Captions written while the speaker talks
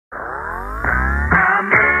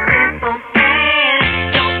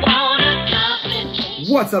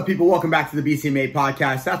What's up, people? Welcome back to the BCMA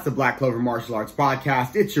podcast. That's the Black Clover Martial Arts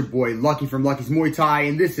podcast. It's your boy, Lucky from Lucky's Muay Thai,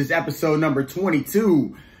 and this is episode number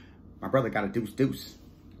 22. My brother got a deuce,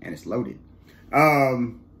 and it's loaded.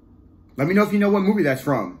 Let me know if you know what movie that's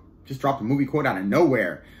from. Just dropped a movie quote out of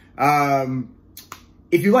nowhere.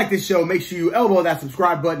 If you like this show, make sure you elbow that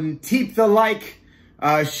subscribe button, teep the like,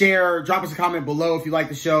 share, drop us a comment below if you like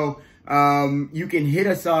the show. You can hit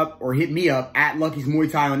us up or hit me up at Lucky's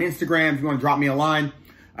Muay Thai on Instagram if you want to drop me a line.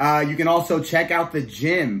 You can also check out the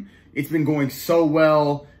gym. It's been going so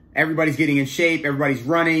well. Everybody's getting in shape. Everybody's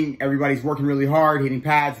running. Everybody's working really hard, hitting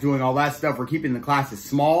pads, doing all that stuff. We're keeping the classes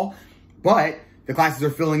small, but the classes are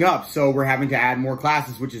filling up. So we're having to add more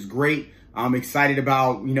classes, which is great. I'm excited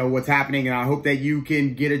about, what's happening. And I hope that you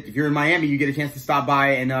can get it. If you're in Miami, you get a chance to stop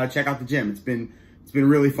by and check out the gym. It's been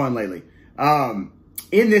really fun lately. In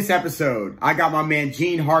this episode, I got my man,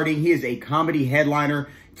 Gene Harding. He is a comedy headliner.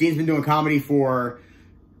 Gene's been doing comedy for,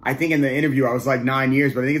 I think in the interview, I was like 9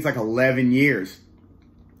 years, but I think it's like 11 years.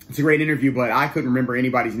 It's a great interview, but I couldn't remember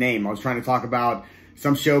anybody's name. I was trying to talk about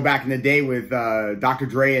some show back in the day with Dr.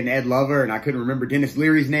 Dre and Ed Lover, and I couldn't remember Dennis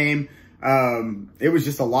Leary's name. It was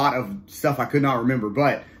just a lot of stuff I could not remember,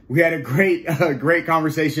 but we had a great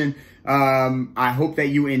conversation. I hope that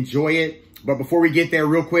you enjoy it. But before we get there,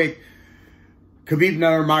 real quick, Khabib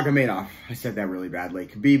Nurmagomedov. I said that really badly.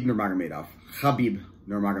 Khabib Nurmagomedov.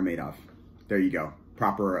 There you go.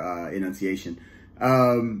 Proper enunciation.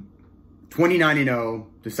 29-0,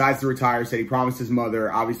 decides to retire, said he promised his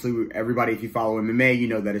mother. Obviously, everybody, if you follow MMA, you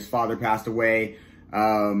know that his father passed away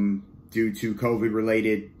due to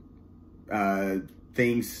COVID-related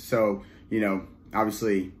things. So,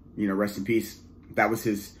 obviously, rest in peace. That was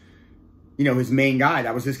his, his main guy.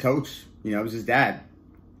 That was his coach. It was his dad.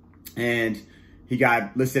 And he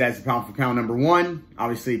got listed as pound for pound #1.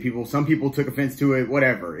 Obviously, some people took offense to it.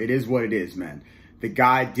 Whatever. It is what it is, man. The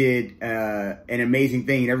guy did an amazing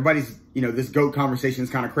thing. And everybody's, this GOAT conversation is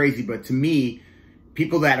kind of crazy. But to me,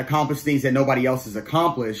 people that accomplish things that nobody else has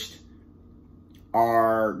accomplished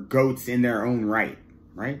are GOATs in their own right,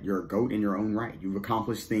 right? You're a GOAT in your own right. You've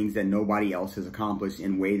accomplished things that nobody else has accomplished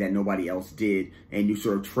in a way that nobody else did. And you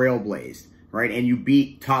sort of trailblazed, right? And you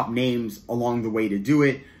beat top names along the way to do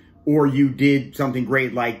it. Or you did something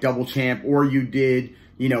great like double champ, or you did,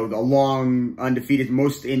 the long undefeated,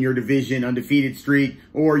 most in your division, undefeated streak,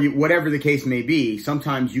 or whatever the case may be.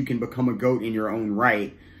 Sometimes you can become a GOAT in your own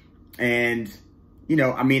right. And,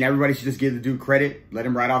 everybody should just give the dude credit. Let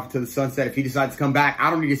him ride off to the sunset. If he decides to come back,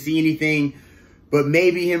 I don't need to see anything but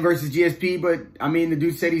maybe him versus GSP. But, the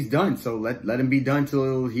dude said he's done. So let him be done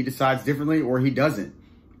till he decides differently or he doesn't.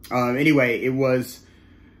 Anyway, it was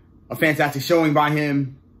a fantastic showing by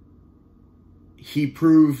him. He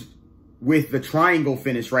proved with the triangle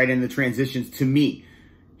finish, right, and the transitions to me.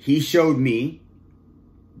 He showed me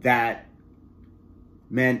that,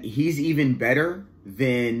 man, he's even better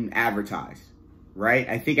than advertised, right?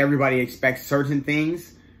 I think everybody expects certain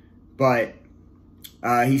things, but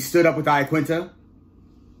he stood up with Iaquinta,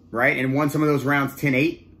 right, and won some of those rounds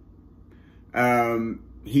 10-8.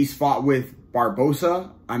 He's fought with Barbosa.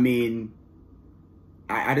 I don't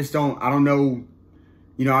know.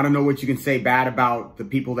 I don't know what you can say bad about the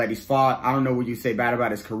people that he's fought. I don't know what you say bad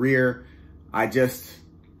about his career. I just,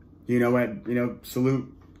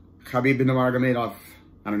 salute Khabib Nurmagomedov.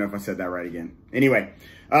 I don't know if I said that right again. Anyway,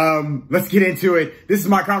 let's get into it. This is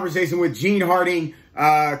my conversation with Gene Harding,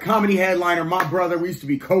 comedy headliner, my brother. We used to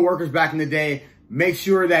be co-workers back in the day. Make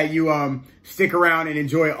sure that you stick around and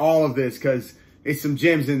enjoy all of this because there's some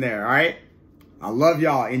gems in there, all right? I love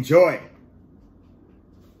y'all. Enjoy.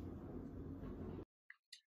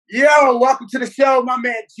 Yo, welcome to the show, my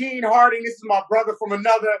man Gene Harding. This is my brother from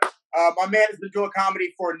another. My man has been doing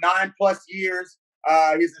comedy for 9+ years.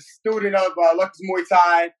 He's a student of Lucky's Muay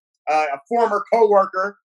Thai, a former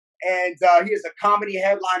co-worker, and he is a comedy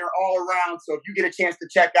headliner all around. So if you get a chance to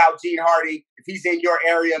check out Gene Harding, if he's in your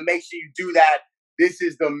area, make sure you do that. This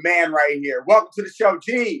is the man right here. Welcome to the show,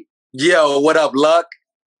 Gene. Yo, what up, Luck?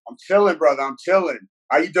 I'm chilling, brother. I'm chilling.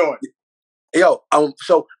 How you doing? Yo,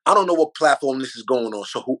 so I don't know what platform this is going on.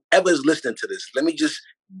 So whoever is listening to this, let me just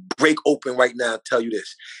break open right now and tell you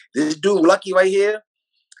this. This dude, Lucky, right here,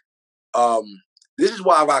 this is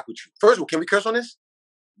why I rock with you. First of all, can we curse on this?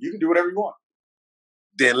 You can do whatever you want.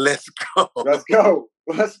 Then let's go. Let's go.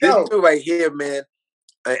 Let's go. This dude right here, man,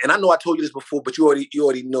 and I know I told you this before, but you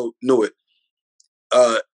already knew it.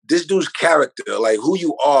 This dude's character, like who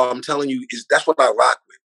you are, I'm telling you, that's what I rock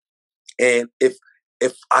with. And if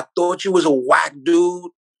I thought you was a whack dude,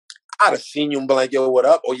 I'd have seen you and be like, yo, what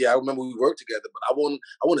up? Oh yeah, I remember we worked together, but I want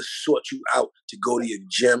to sort you out to go to your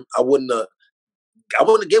gym. I wouldn't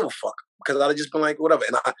give a fuck. because I'd have just been like, whatever.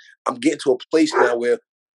 And I'm getting to a place now where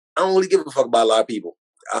I don't really give a fuck about a lot of people.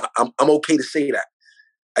 I'm okay to say that.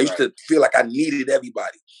 I used to feel like I needed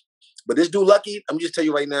everybody. But this dude, Lucky, I'm just tell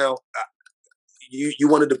you right now, you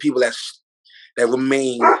one of the people that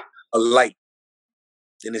remain a light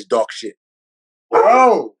in this dark shit.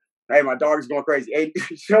 Bro, hey, my dog is going crazy. Hey,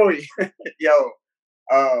 Joey, yo,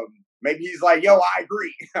 maybe he's like, yo, I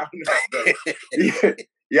agree. I don't know,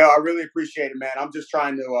 yo, I really appreciate it, man. I'm just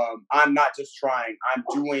trying to, I'm not just trying, I'm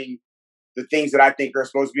doing the things that I think are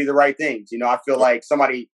supposed to be the right things. You know, I feel like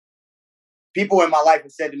people in my life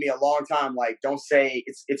have said to me a long time, like, don't say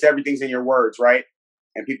it's everything's in your words, right?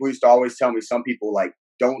 And people used to always tell me, some people like,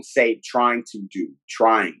 don't say trying to do.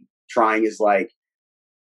 Trying is like,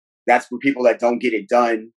 that's for people that don't get it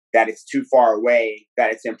done, that it's too far away,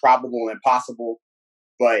 that it's improbable and impossible.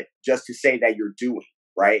 But just to say that you're doing,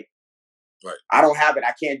 right? Right. I don't have it.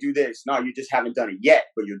 I can't do this. No, you just haven't done it yet,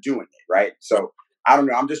 but you're doing it, right? So I don't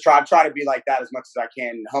know. I'm just try to be like that as much as I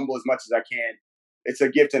can, humble as much as I can. It's a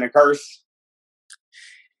gift and a curse.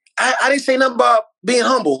 I didn't say nothing about being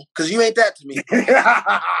humble, because you ain't that to me.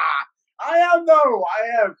 I am, though.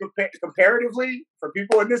 I am. Comparatively, for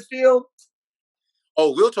people in this field.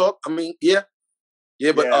 Oh, real talk. I mean, yeah.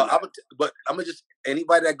 But but I'm gonna just,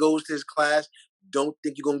 anybody that goes to his class, don't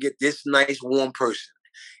think you're gonna get this nice, warm person.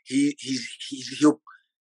 He'll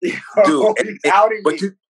do.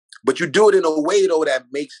 But you do it in a way though that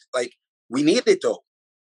makes, like, we need it though.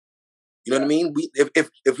 You know what I mean?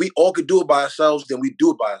 If we all could do it by ourselves, then we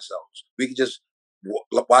do it by ourselves. We could just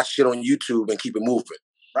watch shit on YouTube and keep it moving.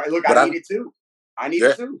 Right. Look, I need it too. I need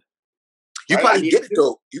it too. You probably get it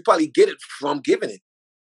though. You probably get it from giving it.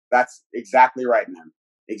 That's exactly right, man.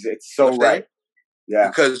 It's so right. Yeah.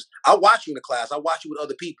 Because I watch you in the class. I watch you with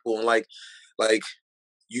other people, and like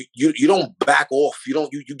you don't back off. You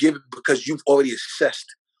give it because you've already assessed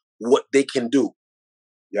what they can do.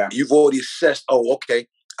 Yeah. You've already assessed. Oh, okay.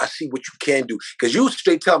 I see what you can do. Because you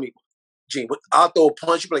straight tell me, Gene, I'll throw a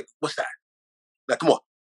punch. You be like, what's that? Like, come on,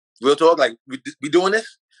 real talk. Like, we doing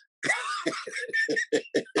this?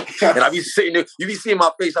 And I be sitting there. You be seeing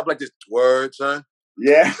my face. I'm like, this word, son.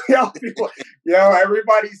 Yeah,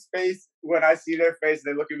 everybody's face, when I see their face,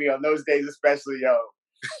 they look at me on those days, especially,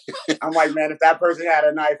 I'm like, man, if that person had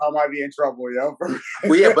a knife, I might be in trouble,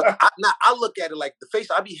 Well, yeah, but I look at it like the face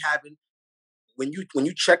I be having when you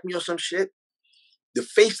check me on some shit. The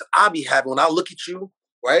face I be having when I look at you,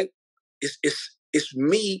 right? It's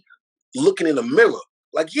me looking in the mirror,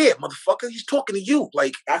 like, yeah, motherfucker, he's talking to you.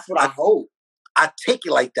 Like, that's what I hope. I take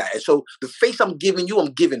it like that, and so the face I'm giving you,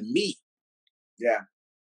 I'm giving me. Yeah.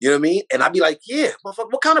 You know what I mean? And I'd be like, yeah, motherfucker,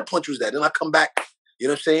 what kind of punch was that? And I come back, you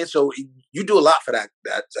know what I'm saying? So you do a lot for that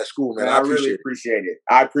school, man. I really appreciate it.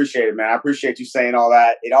 I appreciate it, man. I appreciate you saying all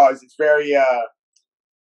that. It's very,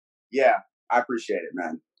 yeah, I appreciate it,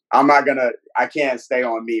 man. I can't stay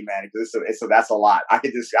on me, man, because that's a lot. I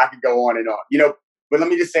could go on and on, but let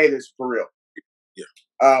me just say this for real. Yeah.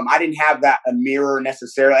 I didn't have a mirror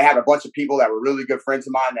necessarily. I had a bunch of people that were really good friends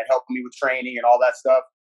of mine that helped me with training and all that stuff.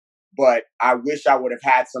 But I wish I would have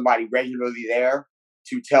had somebody regularly there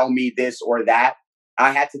to tell me this or that.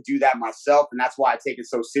 I had to do that myself. And that's why I take it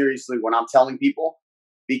so seriously when I'm telling people,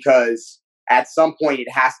 because at some point it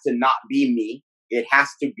has to not be me. It has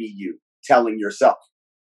to be you telling yourself.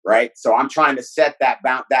 Right. So I'm trying to set that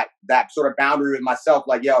sort of boundary with myself.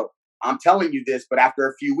 Like, yo, I'm telling you this, but after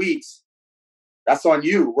a few weeks, that's on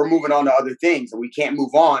you. We're moving on to other things, and we can't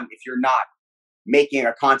move on if you're not making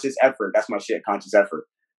a conscious effort. That's my shit, conscious effort.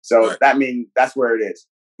 So that's where it is.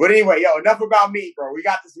 But anyway, enough about me, bro. We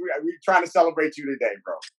got this. We're trying to celebrate you today,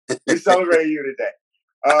 bro. We celebrate you today.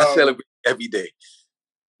 I celebrate every day.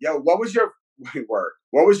 Yo, what was your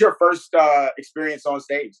first experience on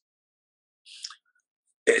stage?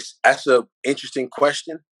 That's an interesting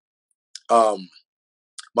question.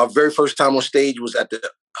 My very first time on stage was at the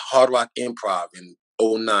Hard Rock Improv in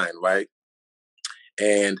 2009, right?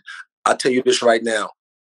 And I'll tell you this right now.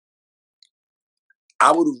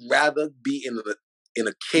 I would rather be in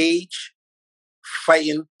a cage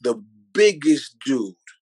fighting the biggest dude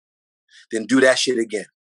than do that shit again.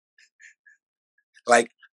 Like,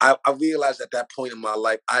 I realized at that point in my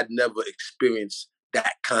life, I'd never experienced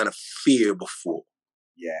that kind of fear before.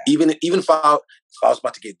 Yeah. Even if I was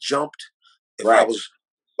about to get jumped, if I was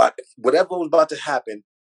whatever was about to happen,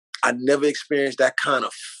 I never experienced that kind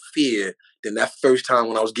of fear than that first time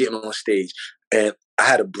when I was getting on stage. And I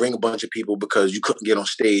had to bring a bunch of people because you couldn't get on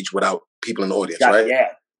stage without people in the audience, right?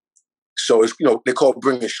 Yeah. So it's, they're called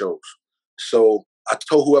bringer shows. So I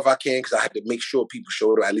told whoever I can, because I had to make sure people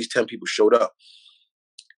showed up, at least 10 people showed up.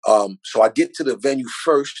 So I get to the venue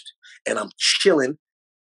first, and I'm chilling,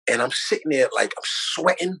 And I'm sitting there like I'm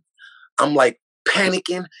sweating. I'm like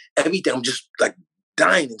panicking. Everything. I'm just like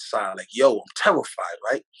dying inside. Like, yo, I'm terrified,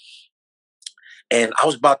 right? And I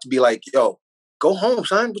was about to be like, yo, go home,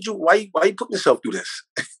 son. Why you putting yourself through this?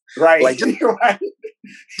 Right. Like, just go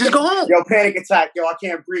home. Yo, panic attack. Yo, I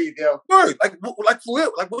can't breathe, yo. Word. Like for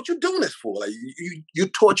real. Like, what you doing this for? Like, you're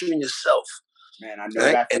torturing yourself. Man, I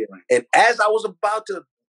know that feeling. And as I was about to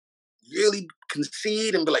really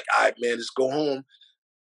concede and be like, all right, man, let's go home,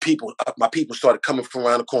 my people started coming from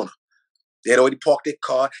around the corner. They had already parked their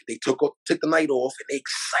car. They took the night off, and they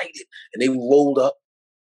excited, and they rolled up.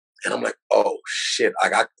 And I'm like, oh, shit. I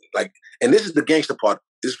got, like, and this is the gangster part.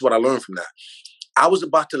 This is what I learned from that. I was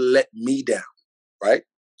about to let me down, right?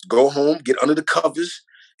 Go home, get under the covers,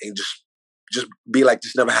 and just be like,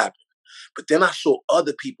 this never happened. But then I saw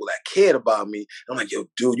other people that cared about me. I'm like, yo,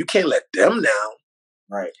 dude, you can't let them down.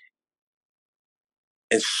 Right.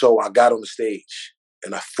 And so I got on the stage,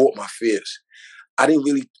 and I fought my fears. I didn't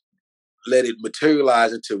really let it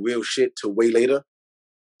materialize into real shit till way later.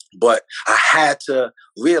 But I had to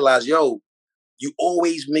realize, yo, you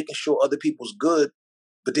always making sure other people's good,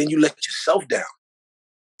 but then you let yourself down.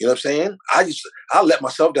 You know what I'm saying? I let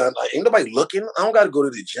myself down. Like, ain't nobody looking. I don't got to go to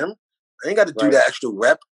the gym. I ain't got to do that extra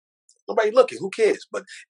rep. Nobody looking. Who cares? But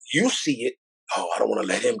you see it. Oh, I don't want to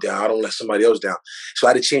let him down. I don't let somebody else down. So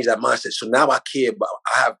I had to change that mindset. So now I care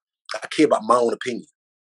about my own opinion.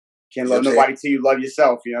 Can't love nobody till you love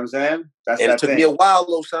yourself. You know what I'm saying? That's and that it took thing. me a while,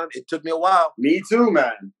 though, son. It took me a while. Me too,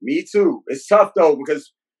 man. Me too. It's tough though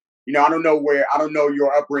because, you know, I don't know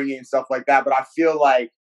your upbringing and stuff like that, but I feel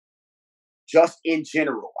like just in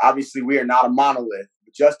general, obviously we are not a monolith,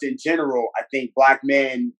 but just in general, I think Black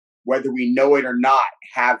men, whether we know it or not,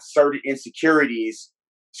 have certain insecurities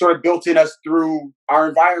sort of built in us through our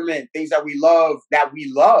environment, things that we love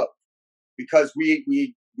because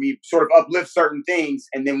we sort of uplift certain things.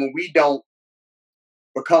 And then when we don't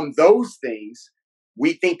become those things,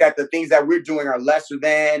 we think that the things that we're doing are lesser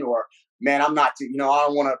than, or man, I'm not, I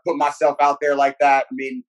don't want to put myself out there like that. I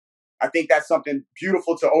mean, I think that's something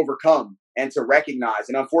beautiful to overcome and to recognize.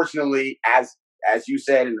 And unfortunately, as you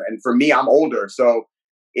said, and for me, I'm older, so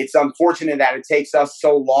it's unfortunate that it takes us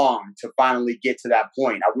so long to finally get to that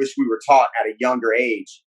point. I wish we were taught at a younger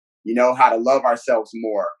age, how to love ourselves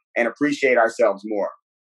more and appreciate ourselves more.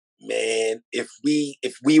 Man, if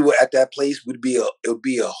we were at that place, it would be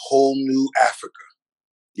a whole new Africa.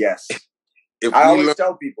 Yes. I always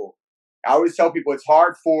tell people it's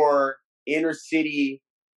hard for inner city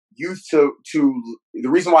youth to the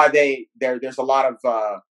reason why there's a lot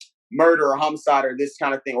of murder or homicide or this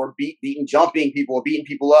kind of thing, or jumping people or beating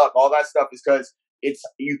people up, all that stuff is because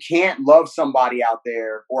you can't love somebody out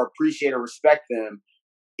there or appreciate or respect them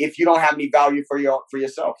if you don't have any value for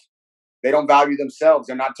yourself. They don't value themselves.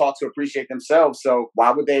 They're not taught to appreciate themselves. So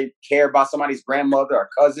why would they care about somebody's grandmother or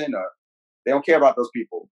cousin? Or they don't care about those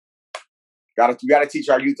people. You gotta teach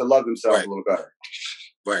our youth to love themselves a little better.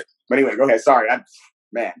 Right. But anyway, go ahead. Sorry, off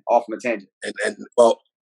on a tangent. And well,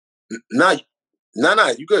 no,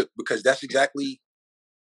 you good, because that's exactly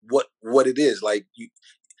what it is.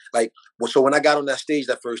 So when I got on that stage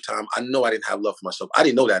that first time, I know I didn't have love for myself. I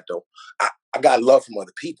didn't know that though. I got love from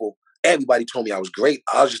other people. Everybody told me I was great.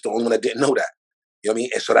 I was just the only one that didn't know that. You know what I mean?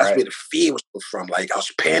 And so that's where the fear was from. Like, I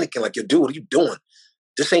was panicking, like, yo, dude, what are you doing?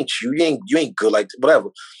 This ain't you. You ain't good, like, whatever.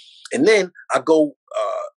 And then I go,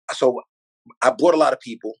 so I brought a lot of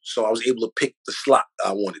people, so I was able to pick the slot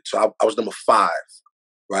I wanted. So I was number 5,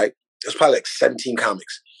 right? There's probably like 17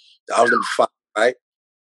 comics. I was number 5, right?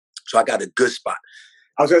 So I got a good spot.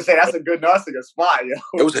 I was going to say, that's a good spot, yo.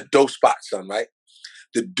 It was a dope spot, son, right?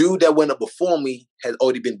 The dude that went up before me had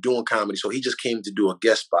already been doing comedy, so he just came to do a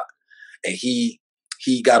guest spot. And he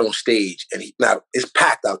got on stage, and now it's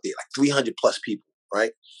packed out there, like 300 plus people,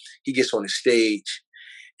 right? He gets on the stage,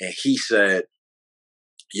 and he said,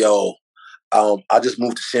 yo, I just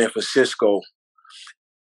moved to San Francisco.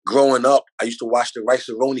 Growing up, I used to watch the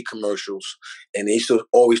Rice-A-Roni commercials, and they used to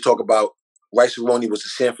always talk about Rice-A-Roni was the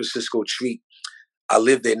San Francisco treat. I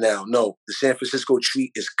live there now. No, the San Francisco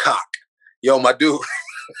treat is cock. Yo, my dude.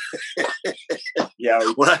 Yeah,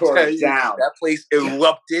 when I tell you, that place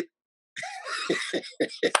erupted.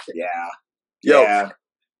 Yeah. Yo. Yeah.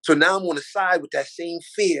 So now I'm on the side with that same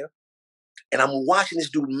fear, and I'm watching this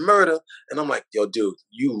dude murder, and I'm like, yo, dude,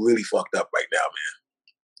 you really fucked up right now, man.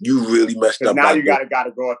 You really messed up. Now you gotta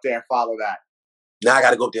go up there and follow that. Now I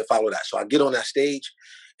gotta go up there and follow that. So I get on that stage,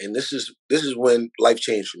 and this is when life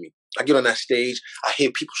changed for me. I get on that stage, I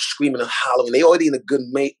hear people screaming and hollering. They already in a good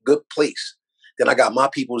place. Then I got my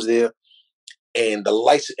peoples there, and the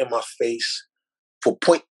lights are in my face. For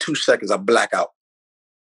 0.2 seconds, I black out.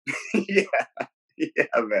 Yeah. Yeah,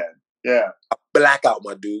 man. Yeah. I black out,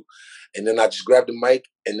 my dude. And then I just grab the mic,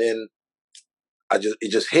 and then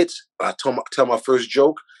it just hits. I tell my first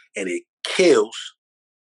joke, and it kills.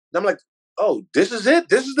 And I'm like, oh, this is it?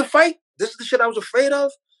 This is the fight? This is the shit I was afraid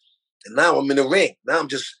of? And now I'm in the ring. Now I'm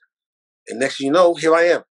just, and next thing you know, here I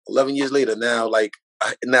am, 11 years later. Now, like,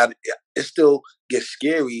 now it still gets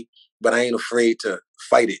scary, but I ain't afraid to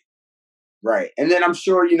fight it. Right. And then I'm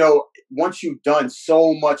sure, once you've done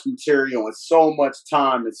so much material and so much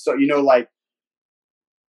time, and so, like,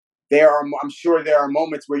 I'm sure there are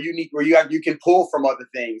moments where you can pull from other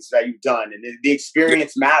things that you've done, and the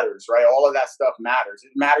experience matters, right? All of that stuff matters.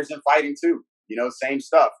 It matters in fighting too. Same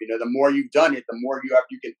stuff. The more you've done it, the more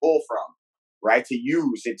you can pull from, right? To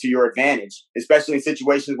use it to your advantage, especially in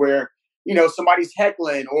situations where somebody's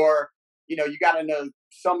heckling, or you got into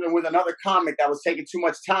something with another comic that was taking too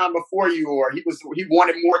much time before you, or he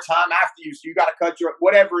wanted more time after you, so you got to cut your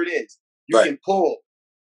whatever it is. You can pull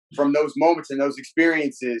from those moments and those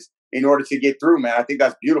experiences in order to get through, man. I think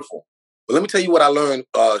that's beautiful. But let me tell you what I learned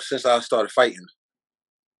since I started fighting.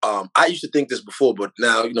 I used to think this before, but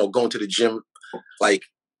now, going to the gym, like,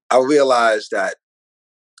 I realized that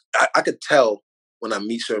I could tell when I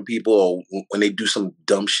meet certain people, or when they do some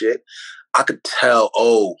dumb shit, I could tell,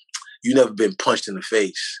 oh, you never been punched in the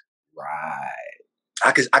face. Right.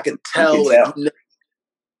 I could tell, like,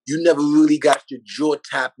 you never really got your jaw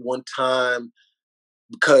tapped one time,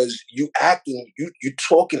 because you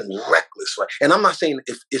talking reckless, right? And I'm not saying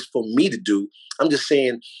if it's for me to do. I'm just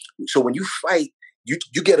saying, so when you fight, you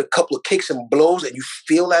get a couple of kicks and blows, and you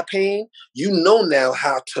feel that pain. You know now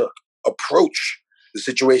how to approach the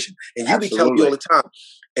situation, and you be telling me all the time.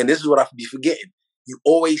 And this is what I be forgetting. You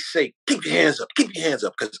always say, "Keep your hands up, keep your hands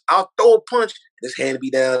up," because I'll throw a punch, and his hand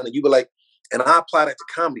be down, and you be like, and I apply that to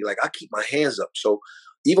comedy. Like, I keep my hands up, so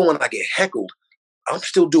even when I get heckled, I'm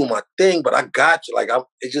still doing my thing, but I got you. Like,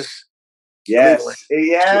 it just. Yes.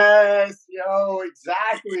 Yes. Yo,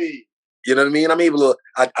 exactly. You know what I mean? I'm able to,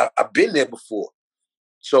 I've been there before.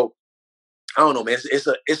 So, I don't know, man.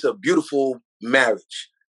 It's a beautiful marriage.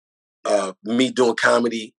 Me doing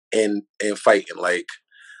comedy and fighting. Like,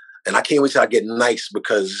 and I can't wait till I get nice,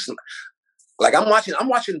 because, like, I'm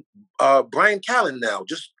watching Brian Callen now,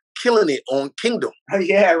 just killing it on Kingdom.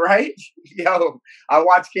 Yeah, right? Yo, I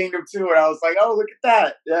watched Kingdom too, and I was like, oh, look at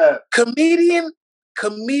that. Yeah.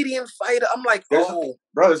 Comedian fighter. I'm like, bro,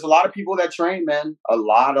 there's a lot of people that train, man. A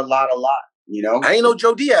lot. I ain't know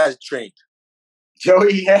Joe Diaz trained.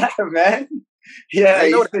 Joey, yeah, man. Yeah,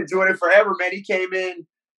 he's been doing it forever, man. He came in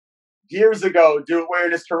years ago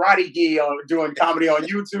wearing his karate gi, doing comedy on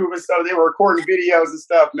YouTube and stuff. They were recording videos and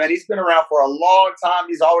stuff, man. He's been around for a long time.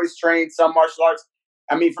 He's always trained some martial arts.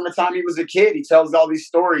 I mean, from the time he was a kid, he tells all these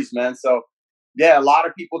stories, man. So, yeah, a lot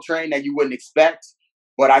of people train that you wouldn't expect.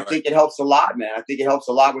 But I think it helps a lot, man. I think it helps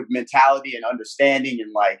a lot with mentality and understanding,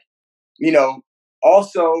 and, like,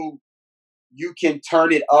 also you can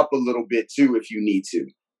turn it up a little bit too if you need to,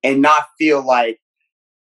 and not feel like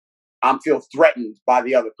feel threatened by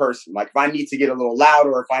the other person. Like, if I need to get a little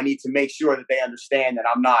louder, or if I need to make sure that they understand that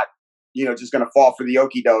I'm not, just going to fall for the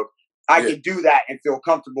okie doke, I can do that and feel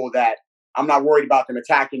comfortable that I'm not worried about them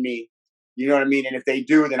attacking me. You know what I mean? And if they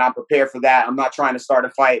do, then I'm prepared for that. I'm not trying to start a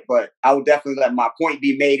fight, but I will definitely let my point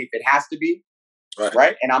be made if it has to be.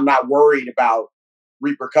 Right? And I'm not worried about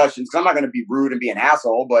repercussions, because I'm not going to be rude and be an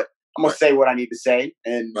asshole, but I'm going to say what I need to say.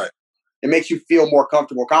 And it makes you feel more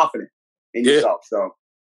comfortable, confident in yourself. So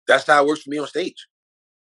that's how it works for me on stage.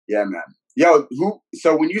 Yeah, man. Yo,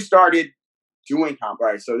 so when you started doing comedy,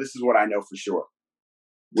 right? So this is what I know for sure.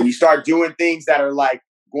 When you start doing things that are, like,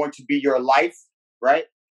 going to be your life, right?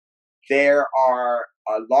 There are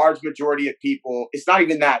a large majority of people. It's not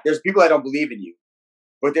even that. There's people that don't believe in you,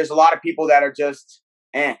 but there's a lot of people that are just,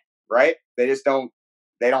 right? They just don't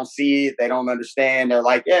see it. They don't understand. They're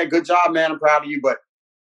like, yeah, good job, man. I'm proud of you. But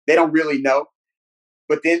they don't really know.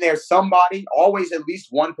 But then there's somebody, always at least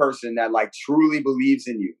one person, that, like, truly believes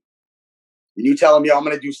in you. When you tell them, yo, I'm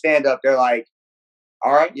going to do stand up, they're like,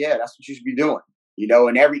 all right, yeah, that's what you should be doing.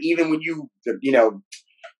 And even when you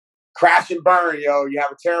crash and burn, you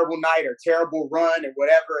have a terrible night or terrible run or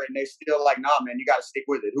whatever, and they still like, nah, man, you got to stick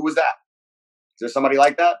with it. Who was that? Is there somebody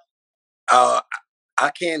like that?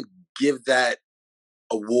 I can't give that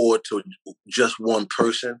award to just one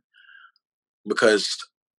person, because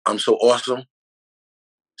I'm so awesome.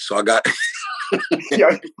 So I got. Yo,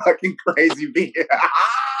 you're fucking crazy, B.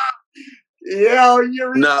 Yo,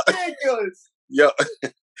 you're ridiculous. Yo,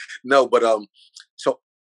 no, but so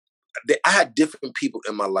I had different people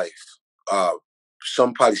in my life.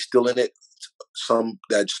 Some probably still in it, some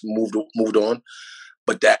that just moved on.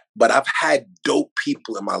 But I've had dope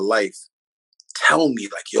people in my life, tell me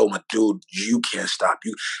like, yo, my dude, you can't stop.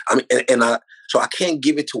 I mean, so I can't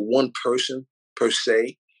give it to one person per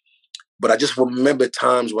se, but I just remember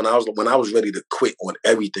times when I was ready to quit on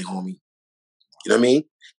everything, homie. You know what I mean?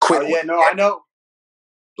 Quit. Oh yeah, no, I know.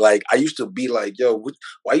 Like I used to be like, yo,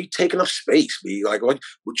 why are you taking up space, B? Like, why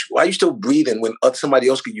are you still breathing when somebody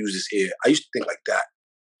else could use this air? I used to think like that.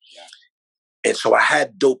 Yeah. And so I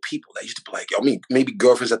had dope people that used to be like, I mean, maybe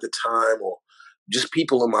girlfriends at the time or just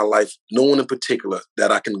people in my life, no one in particular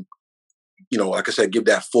that I can, you know, like I said, give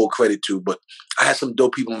that full credit to. But I had some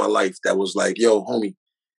dope people in my life that was like, yo, homie,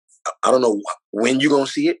 I don't know when you're going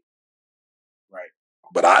to see it. Right.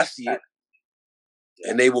 But I see it.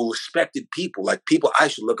 And they were respected people, like people I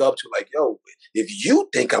should look up to. Like, yo, if you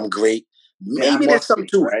think I'm great, maybe there's something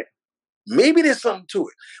to it. Maybe there's something to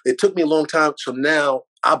it. It took me a long time, so now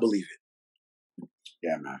I believe it.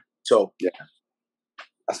 Yeah, man. So yeah,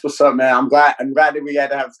 that's what's up, man. I'm glad that we had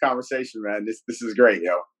to have this conversation, man. This is great,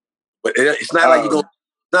 yo. But it's not like you're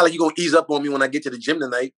gonna ease up on me when I get to the gym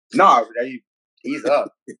tonight. No, ease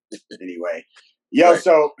up. Anyway, yo. Right.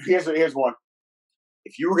 So here's one.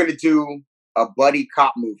 If you were gonna do a buddy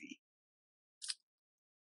cop movie,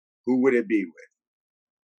 who would it be with?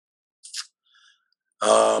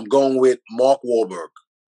 I'm going with Mark Wahlberg.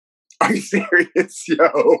 Are you serious, yo?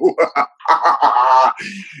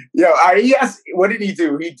 Yo, yes. What did he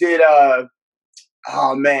do? He did.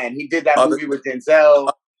 Oh man, he did that movie with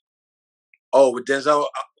Denzel. With Denzel,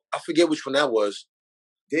 I forget which one that was.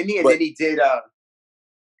 Didn't he? And then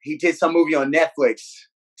he did some movie on Netflix.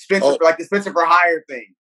 Like the Spencer for Hire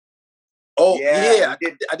thing. Oh yeah,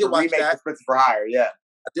 I did watch that. Spencer for Hire, yeah.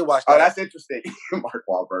 I did watch that. Oh, that's interesting. Mark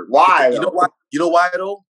Wahlberg. Why? You know why? You know why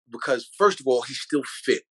though? Because first of all, he's still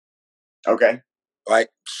fit. Okay. Right.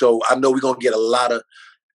 So I know we're gonna get a lot of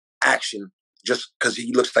action just because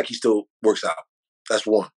he looks like he still works out. That's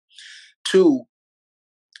one. Two,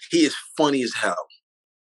 he is funny as hell.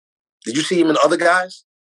 Did you see him in Other Guys?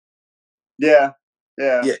 Yeah.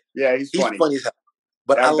 He's funny. He's funny as hell.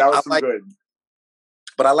 But that was some good.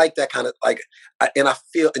 But I like that kind of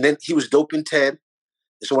and then he was dope in Ted.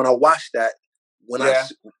 And so when I watched that, when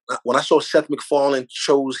I saw Seth MacFarlane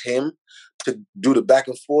chose him to do the back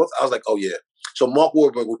and forth, I was like, oh yeah. So Mark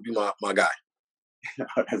Wahlberg would be my guy.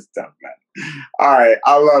 Oh, that's tough, man. All right,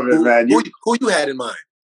 I love it, man. Who you had in mind?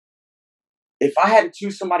 If I had to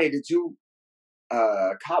choose somebody to do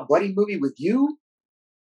a cop buddy movie with you,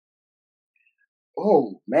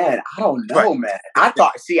 oh man, I don't know, man. I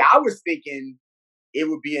was thinking it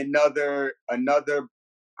would be another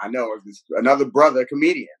brother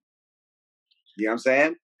comedian. You know what I'm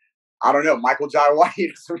saying? I don't know, Michael Jai White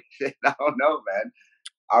or some shit. I don't know, man.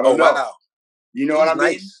 I don't know. Wow. You know what I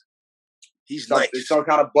mean? He's nice. Some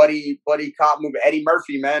kind of buddy cop movie. Eddie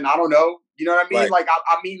Murphy, man. I don't know. You know what I mean? Right. Like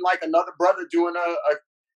I mean, like another brother doing a.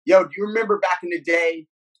 Yo, do you remember back in the day?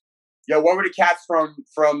 Yo, what were the cats from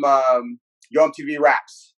Yo MTV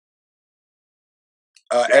Raps?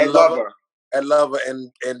 Ed Lover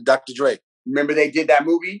and Dr. Dre. Remember they did that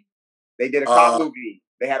movie? They did a cop movie.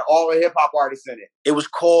 They had all the hip hop artists in it. It was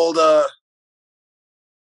called. I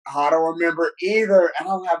don't remember either. I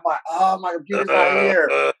don't have my computer's right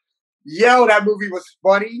here. Yo, that movie was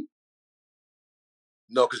funny.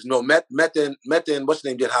 No, because Meth and what's the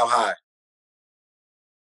name did How High?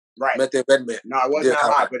 Right. Meth and Redman. No, it wasn't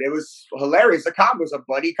How High, but it was hilarious. The cop was a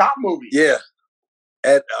buddy cop movie. Yeah.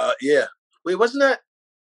 Yeah. Wait, wasn't that?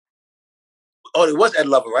 Oh, it was Ed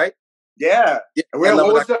Lover, right? Yeah.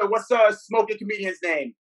 What's the smoking comedian's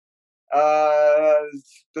name? The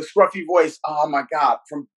scruffy voice. Oh my God!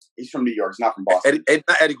 He's from New York. He's not from Boston.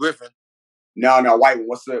 Not Eddie Griffin. No, white one.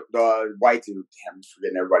 What's the white dude? Damn, I'm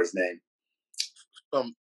forgetting everybody's name.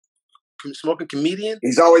 Smoking comedian.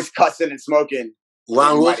 He's always cussing and smoking.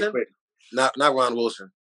 Ron Wilson. Not Ron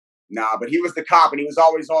Wilson. Nah, but he was the cop, and he was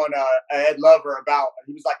always on Ed Lover about.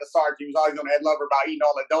 He was like a sergeant. He was always on Ed Lover about eating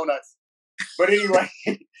all the donuts. But anyway,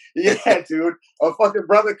 yeah, dude, a fucking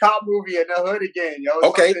brother cop movie in the hood again, yo.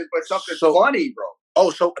 Okay, something funny, bro. Oh,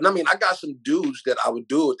 so I mean, I got some dudes that I would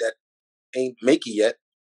do it that ain't make it yet.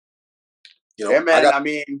 You know, yeah, man.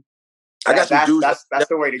 I got some dudes. That's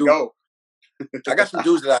the way to go. I got some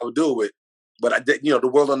dudes that I would do it with, but the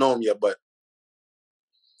world don't know them yet. But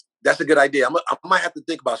that's a good idea. I might have to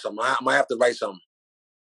think about something. I might have to write something.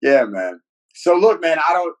 Yeah, man. So look, man,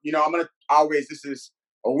 I'm gonna always. This is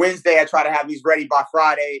a Wednesday. I try to have these ready by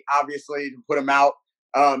Friday, obviously, to put them out.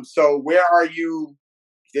 So where are you?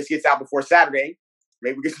 If this gets out before Saturday,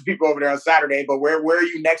 maybe we get some people over there on Saturday. But where are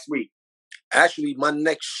you next week? Actually, my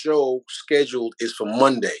next show scheduled is for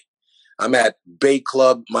Monday. I'm at Bay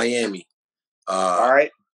Club, Miami. All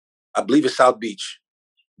right. I believe it's South Beach.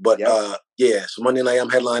 But yeah, so Monday night I'm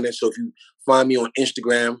headlining. So if you find me on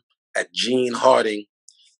Instagram at Gene Harding,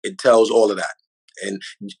 it tells all of that.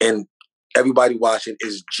 And everybody watching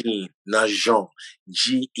is Gene, not Jean.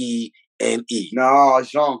 Gene. No,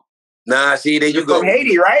 Jean. Nah, see, there you go. You're from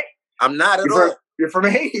Haiti, right? I'm not at all. You're from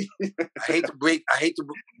Haiti. I hate to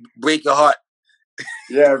break your heart.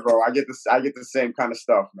 Yeah, bro. I get the same kind of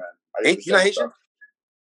stuff, man. You not Haitian? Stuff.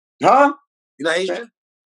 Huh? You not Haitian?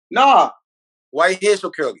 Nah. Why your hair so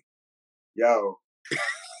curly? Yo.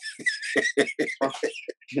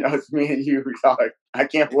 It's me and you, dog. I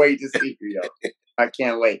can't wait to see you, yo. I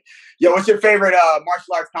can't wait. Yo, what's your favorite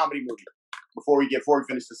martial arts comedy movie? Before we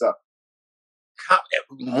finish this up.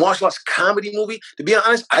 Martial arts comedy movie? To be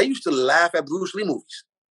honest, I used to laugh at Bruce Lee movies.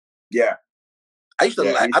 Yeah. I used to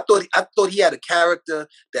laugh. I thought he had a character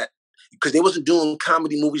that, because they wasn't doing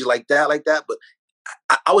comedy movies like that, but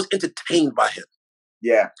I was entertained by him.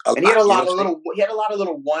 Yeah. And he had a lot of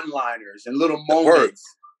little one-liners and little moments.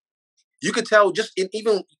 You could tell just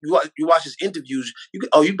even you watch his interviews,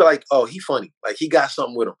 you'd be like, oh, he funny. Like he got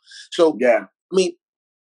something with him. So yeah, I mean,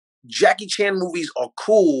 Jackie Chan movies are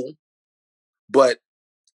cool, but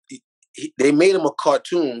they made him a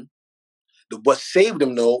cartoon. What saved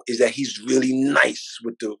him though is that he's really nice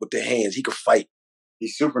with the hands. He could fight.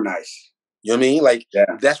 He's super nice. You know what I mean? Like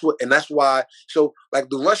that's why. So like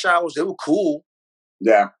the Rush Hours, they were cool.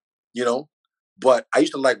 Yeah. You know, but I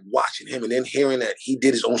used to like watching him and then hearing that he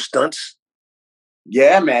did his own stunts.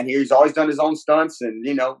 Yeah, man. He's always done his own stunts and,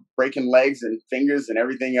 breaking legs and fingers and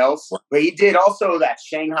everything else. But he did also that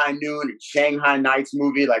Shanghai Noon and Shanghai Nights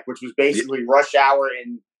movie, which was basically Rush Hour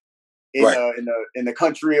in the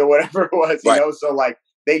country or whatever it was, you know? So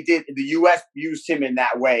they did, the US used him in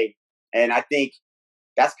that way. And I think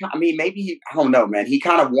that's maybe I don't know, man. He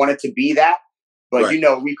kind of wanted to be that. But,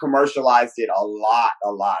 we commercialized it a lot.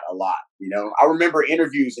 I remember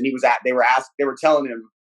interviews and they were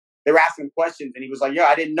asking questions and he was like, yeah,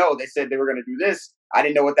 I didn't know. They said they were going to do this. I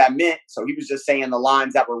didn't know what that meant. So he was just saying the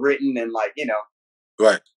lines that were written and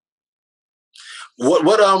Right.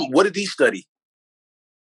 What did he study?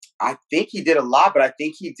 I think he did a lot, but I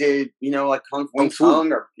think he did, like Kung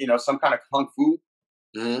Fu or, some kind of Kung Fu.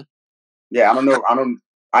 Mm-hmm. Yeah, I don't know.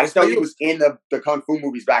 I just know he was in the Kung Fu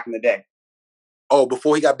movies back in the day. Oh,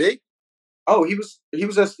 before he got big? Oh, he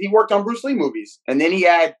worked on Bruce Lee movies. And then he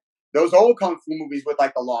had those old Kung Fu movies with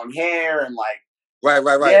the long hair and Right.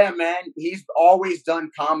 Yeah, man. He's always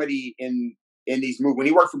done comedy in these movies. When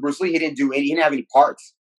he worked for Bruce Lee, he didn't have any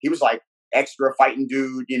parts. He was extra fighting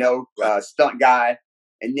dude, stunt guy.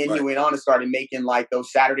 And then he went on and started making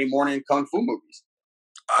those Saturday morning Kung Fu movies.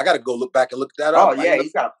 I got to go look back and look that up. Oh yeah,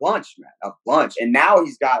 he's got a bunch, man. A bunch. And now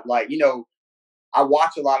he's got I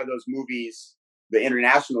watch a lot of those movies, the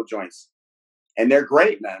international joints. And they're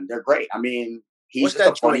great, man. They're great. I mean, he's just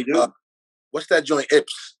a funny dude. What's that joint?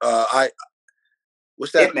 Ips.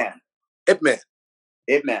 What's that? Ip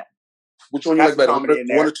Man. Which one you like better? One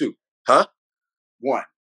or two? Huh?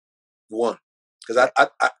 One. Because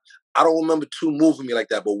I don't remember two moving me like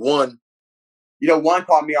that, but one. One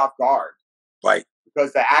caught me off guard. Right.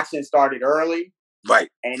 Because the action started early. Right.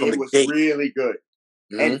 And it was really good.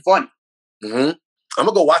 And funny. Mm-hmm. I'm going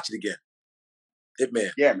to go watch it again. Ip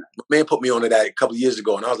Man. Yeah, man. My man put me on to that a couple of years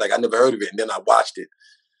ago, and I was like, I never heard of it. And then I watched it.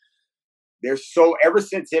 Ever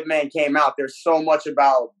since Ip Man came out, there's so much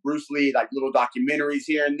about Bruce Lee, little documentaries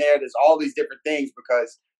here and there. There's all these different things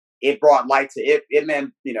because it brought light to Ip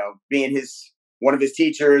Man, being one of his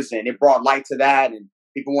teachers, and it brought light to that. And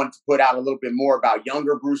people wanted to put out a little bit more about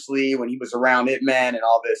younger Bruce Lee when he was around Ip Man and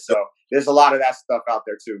all this. So there's a lot of that stuff out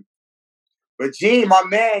there too. But Gene, my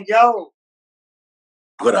man, yo,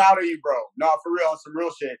 I'm proud of you, bro. No, for real, some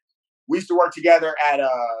real shit. We used to work together at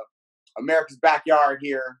America's Backyard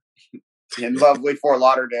here in lovely Fort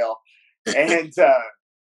Lauderdale. And, it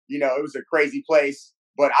was a crazy place.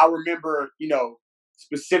 But I remember,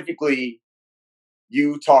 specifically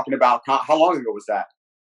you talking about, how long ago was that?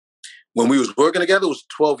 When we was working together, it was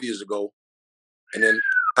 12 years ago. And then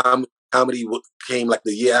comedy came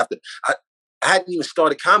the year after. I hadn't even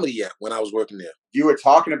started comedy yet when I was working there. You were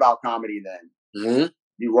talking about comedy then. Mm-hmm.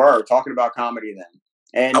 You were talking about comedy then.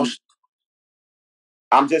 And I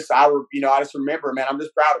just remember, man, I'm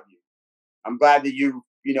just proud of you. I'm glad that you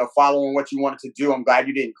following what you wanted to do. I'm glad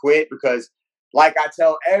you didn't quit because I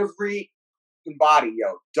tell every body,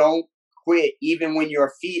 yo, don't quit. Even when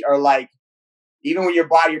your feet are even when your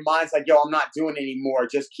mind's yo, I'm not doing it anymore.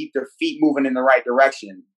 Just keep your feet moving in the right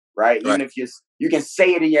direction. Right. Even if you can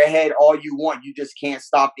say it in your head all you want, you just can't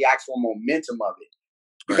stop the actual momentum of it.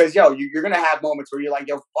 Because, yo, you're going to have moments where you're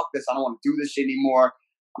yo, fuck this. I don't want to do this shit anymore.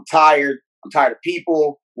 I'm tired. I'm tired of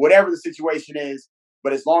people. Whatever the situation is,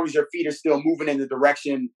 But as long as your feet are still moving in the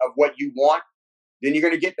direction of what you want, then you're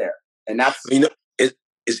going to get there. And that's,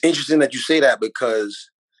 it's interesting that you say that, because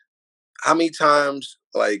how many times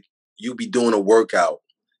like you be doing a workout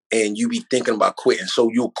and you be thinking about quitting, so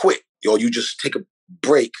you'll quit, or you just take a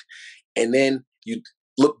break, and then you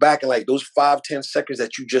look back and like those 5-10 seconds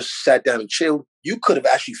that you just sat down and chilled, you could have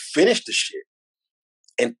actually finished the shit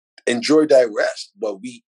and enjoyed that rest, but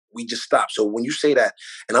we just stopped. So when you say that,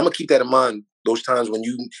 and I'm gonna keep that in mind, those times when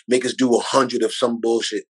you make us do 100 of some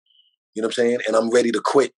bullshit, you know what I'm saying, and I'm ready to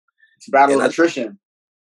quit. It's battle of attrition.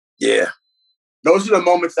 Yeah. Those are the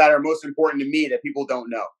moments that are most important to me that people don't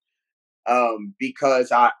know.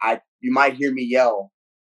 Because you might hear me yell,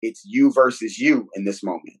 it's you versus you in this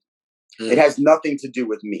moment. It has nothing to do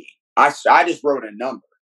with me. I just wrote a number,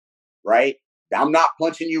 right? I'm not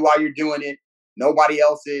punching you while you're doing it. Nobody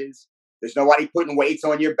else is. There's nobody putting weights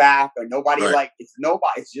on your back, or nobody it's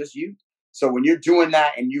nobody. It's just you. So when you're doing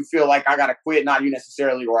that and you feel like I gotta quit, not you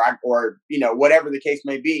necessarily, or whatever the case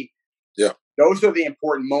may be. Yeah. Those are the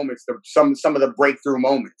important moments, some of the breakthrough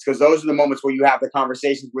moments, because those are the moments where you have the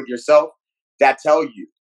conversations with yourself that tell you,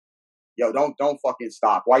 yo, don't fucking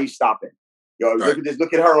stop. Why are you stopping? Yo, look at this.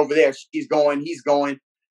 Look at her over there. She's going. He's going.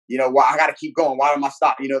 Why I got to keep going? Why am I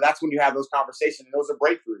stopping? That's when you have those conversations, and those are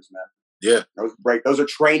breakthroughs, man. Yeah. Those are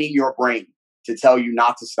training your brain to tell you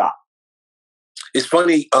not to stop. It's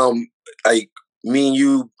funny, like me and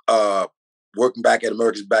you working back at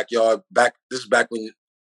America's Backyard. This is back when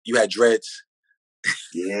you had dreads.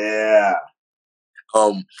 Yeah.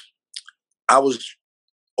 I was,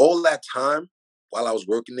 all that time while I was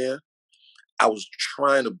working there, I was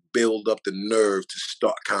trying to build up the nerve to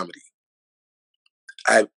start comedy.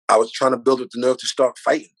 I was trying to build up the nerve to start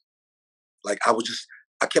fighting. Like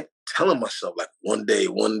I kept telling myself like one day,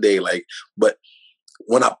 like, but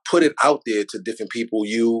when I put it out there to different people,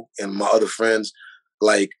 you and my other friends,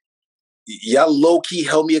 like y'all low key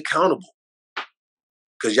held me accountable.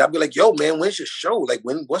 Cause y'all be like, yo, man, when's your show? Like,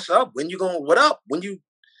 what's up? When you going, what up?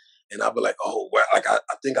 And I'll be like, oh, well, like, I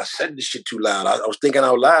think I said this shit too loud. I was thinking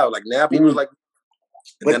out loud. Like, now people are like.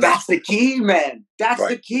 But that's the key, man. That's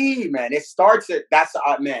the key, man. It starts at,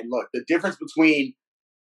 man, look, the difference between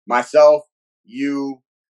myself, you,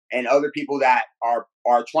 and other people that are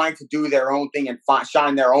trying to do their own thing and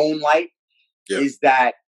shine their own light is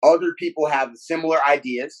that other people have similar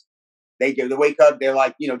ideas. They wake up, they're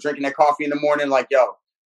like, drinking their coffee in the morning, like, yo,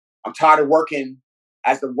 I'm tired of working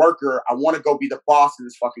as the worker. I want to go be the boss of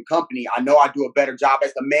this fucking company. I know I do a better job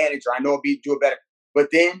as the manager. I know I do a better. But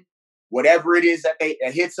then whatever it is that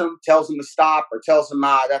hits them, tells them to stop, or tells them,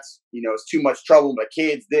 that's, it's too much trouble. But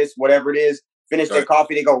kids, this, whatever it is, finish their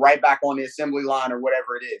coffee, they go right back on the assembly line or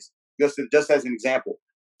whatever it is. Just as an example.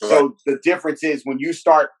 So the difference is when you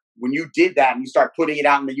did that and you start putting it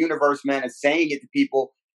out in the universe, man, and saying it to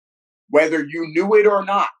people, whether you knew it or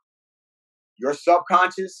not, your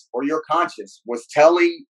subconscious or your conscious was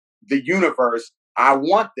telling the universe, I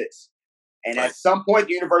want this. And at some point,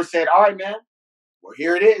 the universe said, all right, man, well,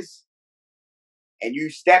 here it is. And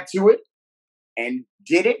you stepped to it and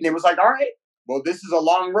did it. And it was like, all right, well, this is a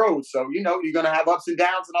long road. So, you're going to have ups and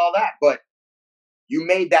downs and all that. But you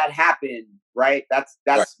made that happen, right?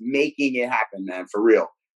 That's making it happen, man, for real.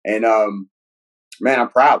 And, man, I'm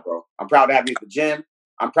proud, bro. I'm proud to have you at the gym.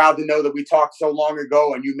 I'm proud to know that we talked so long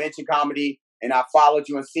ago and you mentioned comedy and I followed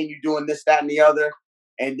you and seen you doing this, that, and the other.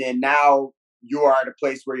 And then now you are at a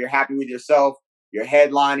place where you're happy with yourself. You're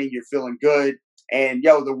headlining. You're feeling good. And,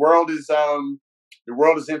 yo, the world is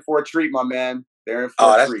in for a treat, my man. They're in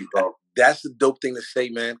for a treat, bro. That's the dope thing to say,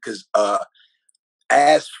 man, because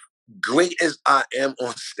as great as I am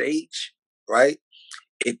on stage, right,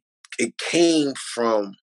 it came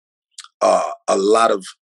from a lot of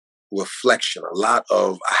reflection, I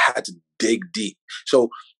had to dig deep. So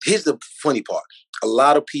here's the funny part. A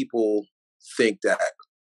lot of people think that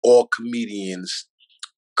all comedians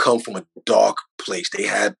come from a dark place. They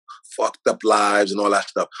had fucked up lives and all that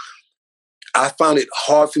stuff. I found it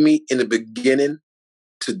hard for me in the beginning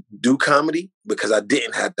to do comedy because I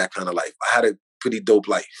didn't have that kind of life. I had a pretty dope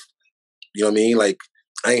life. You know what I mean? Like,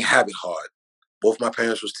 I ain't have it hard. Both my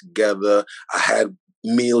parents was together. I had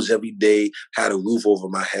meals every day, had a roof over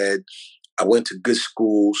my head. I went to good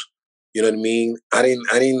schools. You know what I mean? I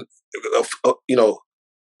didn't,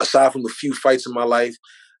 aside from a few fights in my life,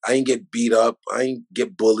 I didn't get beat up. I didn't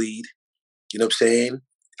get bullied. You know what I'm saying?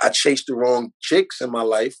 I chased the wrong chicks in my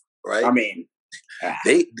life, right? I mean,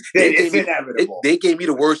 they inevitable. They gave me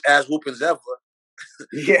the worst ass whoopings ever.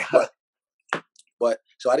 Yeah. But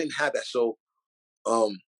so I didn't have that. So,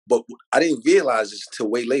 but I didn't realize this till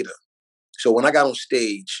way later. So when I got on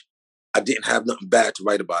stage, I didn't have nothing bad to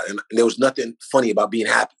write about. And there was nothing funny about being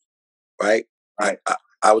happy, right? Right.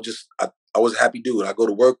 I was a happy dude. I go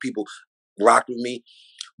to work, people rocked with me.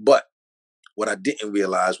 But what I didn't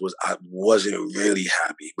realize was I wasn't really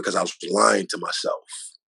happy because I was lying to myself.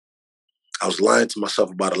 I was lying to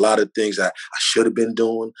myself about a lot of things that I should have been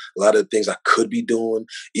doing, a lot of things I could be doing,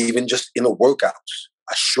 even just in the workouts.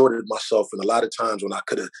 I shorted myself in a lot of times when I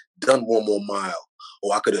could have done one more mile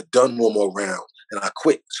or I could have done one more round, and I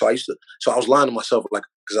quit. So I was lying to myself, like,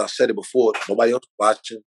 because I said it before, nobody else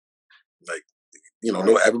watching. Like,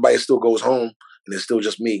 no, everybody still goes home and it's still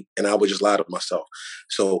just me, and I would just lie to myself.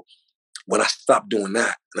 So when I stopped doing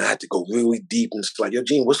that, and I had to go really deep and it's like, yo,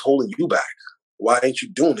 Gene, what's holding you back? Why ain't you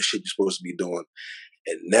doing the shit you're supposed to be doing?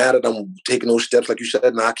 And now that I'm taking those steps, like you said,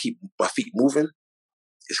 and I keep my feet moving,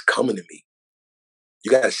 it's coming to me. You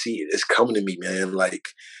got to see it. It's coming to me, man. Like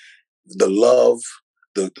the love,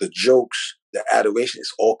 the jokes, the adoration,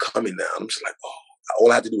 it's all coming now. I'm just like, oh,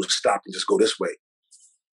 all I have to do is stop and just go this way.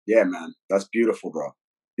 Yeah, man. That's beautiful, bro.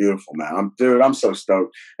 Beautiful, man. I'm so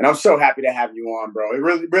stoked. And I'm so happy to have you on, bro. It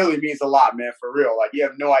really, really means a lot, man, for real. Like, you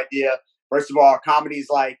have no idea. First of all, comedy's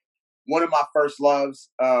like one of my first loves.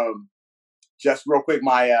 Just real quick,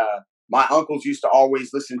 my uncles used to always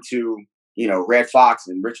listen to, Red Fox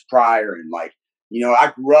and Richard Pryor. And like,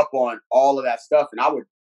 I grew up on all of that stuff. And I would,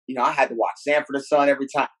 I had to watch Sanford and Son every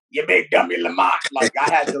time. You big dummy Lamont. Like,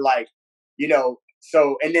 I had to like,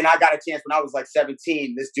 so, and then I got a chance when I was like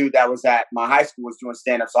 17, this dude that was at my high school was doing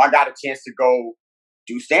stand-up. So I got a chance to go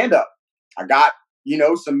do stand-up. I got,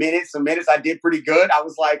 some minutes. I did pretty good. I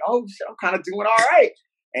was like, oh, shit, I'm kind of doing all right.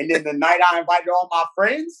 And then the night I invited all my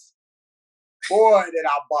friends, boy, did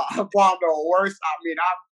I bombed the worst. I mean,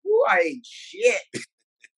 I ate shit.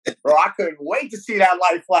 Bro, I couldn't wait to see that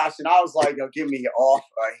light flash. And I was like, yo, get me off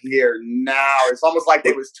of here now. It's almost like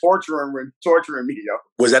they was torturing me, yo.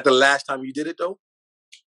 Was that the last time you did it, though?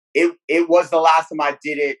 It was the last time I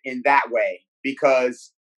did it in that way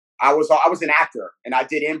because I was an actor and I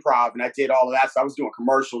did improv and I did all of that. So I was doing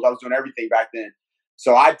commercials. I was doing everything back then.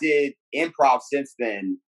 So I did improv since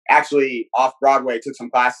then. Actually, off Broadway, took some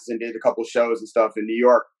classes and did a couple shows and stuff in New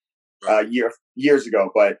York years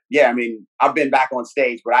ago. But yeah, I mean, I've been back on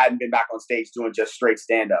stage, but I hadn't been back on stage doing just straight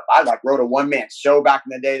stand up. I like wrote a one-man show back in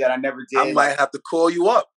the day that I never did. I might have to call you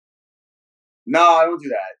up. No, I don't do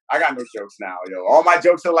that. I got no jokes now, yo. All my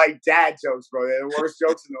jokes are like dad jokes, bro. They're the worst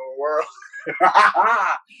jokes in the world.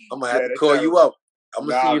 I might have to call you up. I'm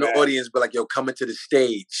going to see you in the audience, but like, yo, coming to the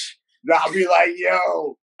stage. I'll be like,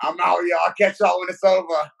 yo, I'm out, yo. I'll catch y'all when it's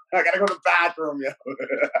over. I got to go to the bathroom, yo.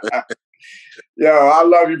 Yo, I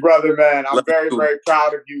love you, brother, man. I'm very, very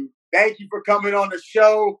proud of you. Thank you for coming on the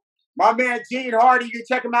show. My man, Gene Hardy, you can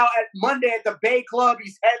check him out at Monday at the Bay Club.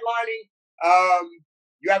 He's headlining.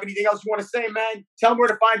 You have anything else you want to say, man? Tell them where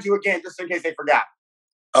to find you again, just in case they forgot.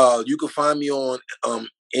 You can find me on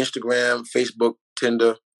Instagram, Facebook,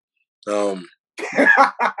 Tinder.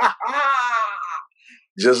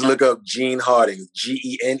 Just look up Gene Harding,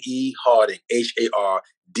 Gene Harding, Harding.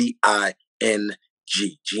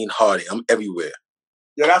 Gene Harding. I'm everywhere.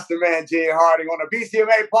 Yeah, that's the man, Gene Harding, on the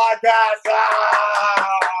BCMA podcast.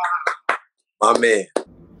 My man.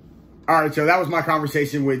 All right, so that was my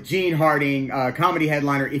conversation with Gene Harding, comedy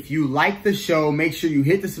headliner. If you like the show, make sure you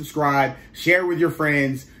hit the subscribe, share with your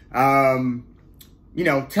friends. Tell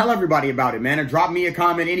everybody about it, man. Or drop me a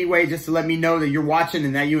comment anyway, just to let me know that you're watching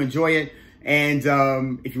and that you enjoy it. And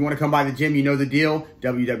if you want to come by the gym, you know the deal.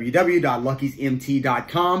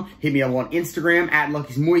 www.luckysmt.com. Hit me up on Instagram at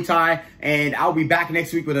Lucky's Muay Thai. And I'll be back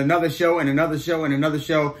next week with another show and another show and another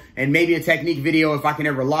show. And maybe a technique video if I can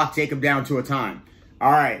ever lock Jacob down to a time.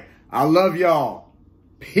 All right. I love y'all.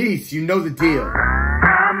 Peace. You know the deal.